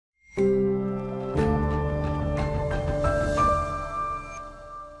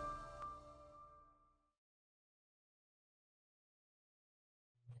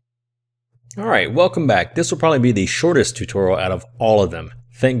All right, welcome back. This will probably be the shortest tutorial out of all of them.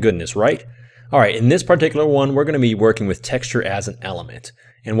 Thank goodness, right? All right, in this particular one, we're going to be working with texture as an element.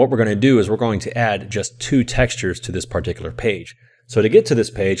 And what we're going to do is we're going to add just 2 textures to this particular page. So to get to this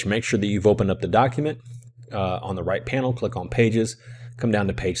page, make sure that you've opened up the document. On the right panel, click on Pages, come down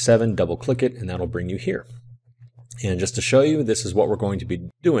to page 7, double click it, and that'll bring you here. And just to show you, this is what we're going to be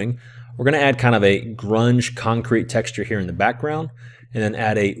doing. We're going to add kind of a grunge concrete texture here in the background, and then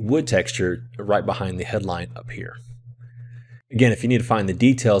add a wood texture right behind the headline up here. Again, if you need to find the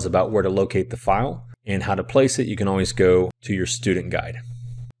details about where to locate the file and how to place it, you can always go to your student guide.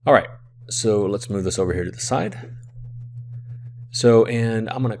 All right, so let's move this over here to the side. And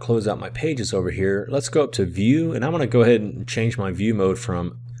I'm going to close out my pages over here. Let's go up to View, and I'm going to go ahead and change my view mode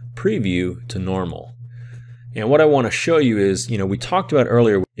from Preview to Normal. And what I want to show you is, we talked about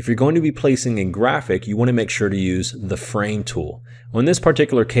earlier, if you're going to be placing a graphic, you want to make sure to use the frame tool. Well, in this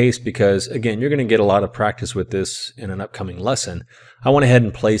particular case, because again, you're going to get a lot of practice with this in an upcoming lesson, I went ahead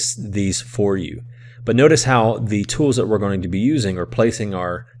and placed these for you. But notice how the tools that we're going to be using or placing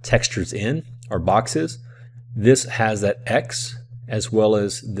our textures in, our boxes, this has that X as well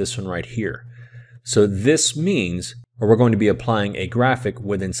as this one right here. So this means we're going to be applying a graphic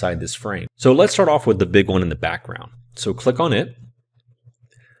with inside this frame. So let's start off with the big one in the background. So click on it.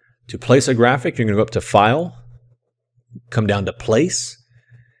 To place a graphic, you're going to go up to File, come down to Place,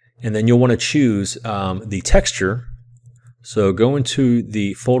 and then you'll want to choose the texture. So go into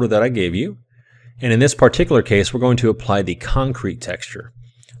the folder that I gave you, and in this particular case, we're going to apply the concrete texture.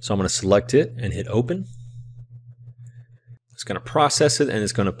 So I'm going to select it and hit Open. It's going to process it and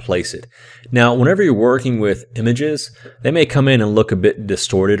it's going to place it. Now, whenever you're working with images, they may come in and look a bit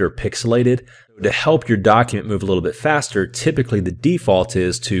distorted or pixelated. To help your document move a little bit faster, typically the default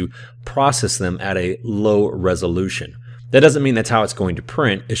is to process them at a low resolution. That doesn't mean that's how it's going to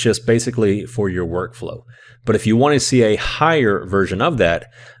print. It's just basically for your workflow. But if you want to see a higher version of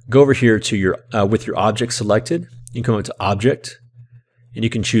that, go over here to your with your object selected. You can come up to Object, and you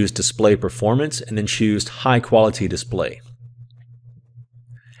can choose Display Performance, and then choose High Quality Display.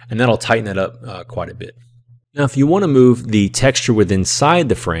 And that'll tighten it up quite a bit. Now, if you want to move the texture within inside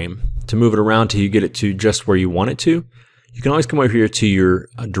the frame, to move it around till you get it to just where you want it to, you can always come over here to your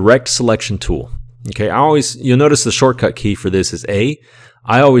direct selection tool. Okay, you'll notice the shortcut key for this is A.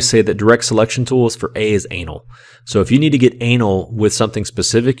 I always say that direct selection tool is for A is anal. So if you need to get anal with something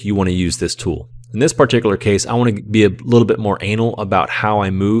specific, you want to use this tool. In this particular case, I want to be a little bit more anal about how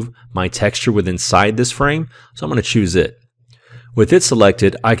I move my texture within inside this frame, so I'm going to choose it. With it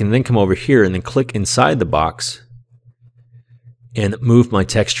selected, I can then come over here and then click inside the box and move my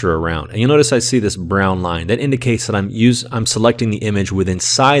texture around. And you'll notice I see this brown line. That indicates that I'm selecting the image within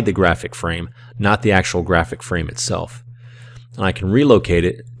inside the graphic frame, not the actual graphic frame itself. And I can relocate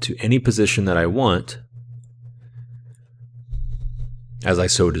it to any position that I want as I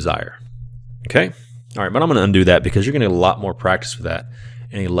so desire. Okay? All right, but I'm going to undo that because you're going to get a lot more practice with that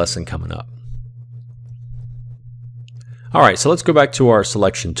in a lesson coming up. All right, so let's go back to our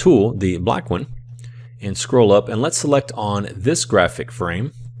selection tool, the black one, and scroll up, and let's select on this graphic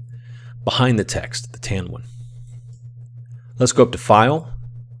frame behind the text, the tan one. Let's go up to File,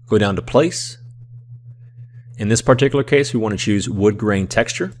 go down to Place. In this particular case, we want to choose Wood Grain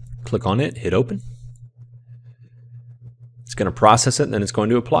Texture. Click on it, hit Open. It's going to process it, and then it's going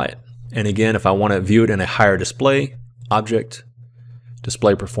to apply it. And again, if I want to view it in a higher display, Object,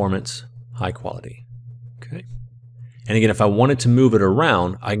 Display Performance, High Quality. Okay. And again, if I wanted to move it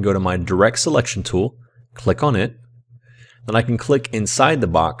around, I can go to my direct selection tool, click on it, then I can click inside the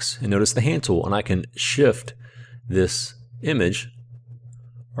box and notice the hand tool, and I can shift this image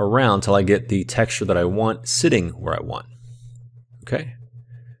around until I get the texture that I want sitting where I want. Okay?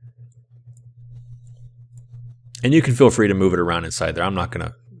 And you can feel free to move it around inside there. I'm not going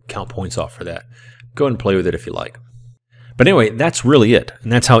to count points off for that. Go ahead and play with it if you like. But anyway, that's really it.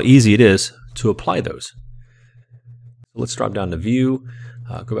 And that's how easy it is to apply those. Let's drop down to View,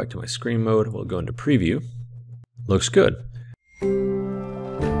 go back to my screen mode, we'll go into Preview. Looks good.